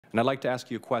And I'd like to ask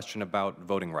you a question about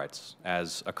voting rights.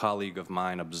 As a colleague of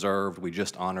mine observed, we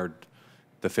just honored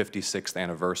the 56th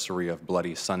anniversary of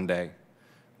Bloody Sunday,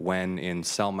 when in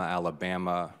Selma,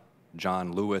 Alabama,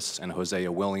 John Lewis and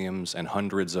Hosea Williams and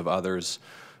hundreds of others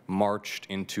marched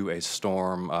into a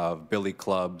storm of billy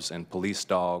clubs and police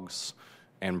dogs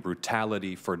and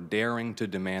brutality for daring to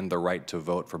demand the right to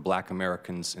vote for Black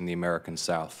Americans in the American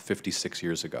South 56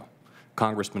 years ago.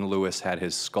 Congressman Lewis had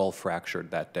his skull fractured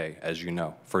that day, as you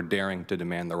know, for daring to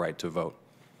demand the right to vote.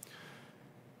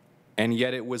 And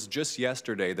yet it was just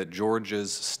yesterday that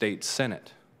Georgia's state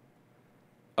Senate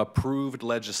approved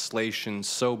legislation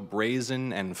so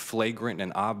brazen and flagrant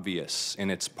and obvious in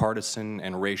its partisan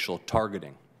and racial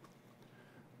targeting,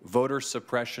 voter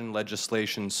suppression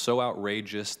legislation so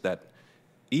outrageous that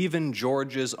even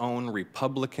Georgia's own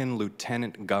Republican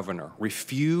lieutenant governor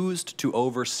refused to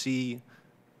oversee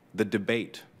the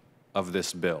debate of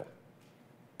this bill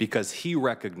because he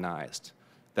recognized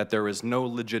that there is no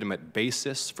legitimate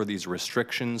basis for these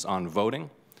restrictions on voting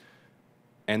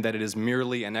and that it is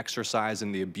merely an exercise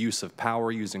in the abuse of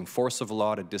power using force of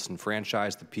law to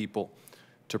disenfranchise the people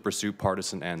to pursue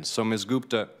partisan ends. So, Ms.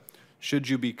 Gupta, should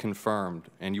you be confirmed,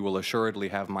 and you will assuredly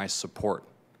have my support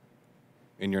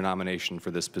in your nomination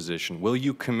for this position, will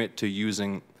you commit to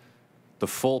using the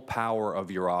full power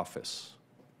of your office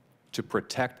to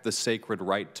protect the sacred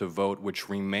right to vote, which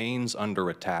remains under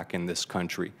attack in this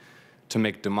country, to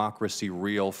make democracy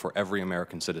real for every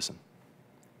American citizen?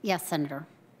 Yes, Senator.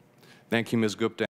 Thank you, Ms. Gupta.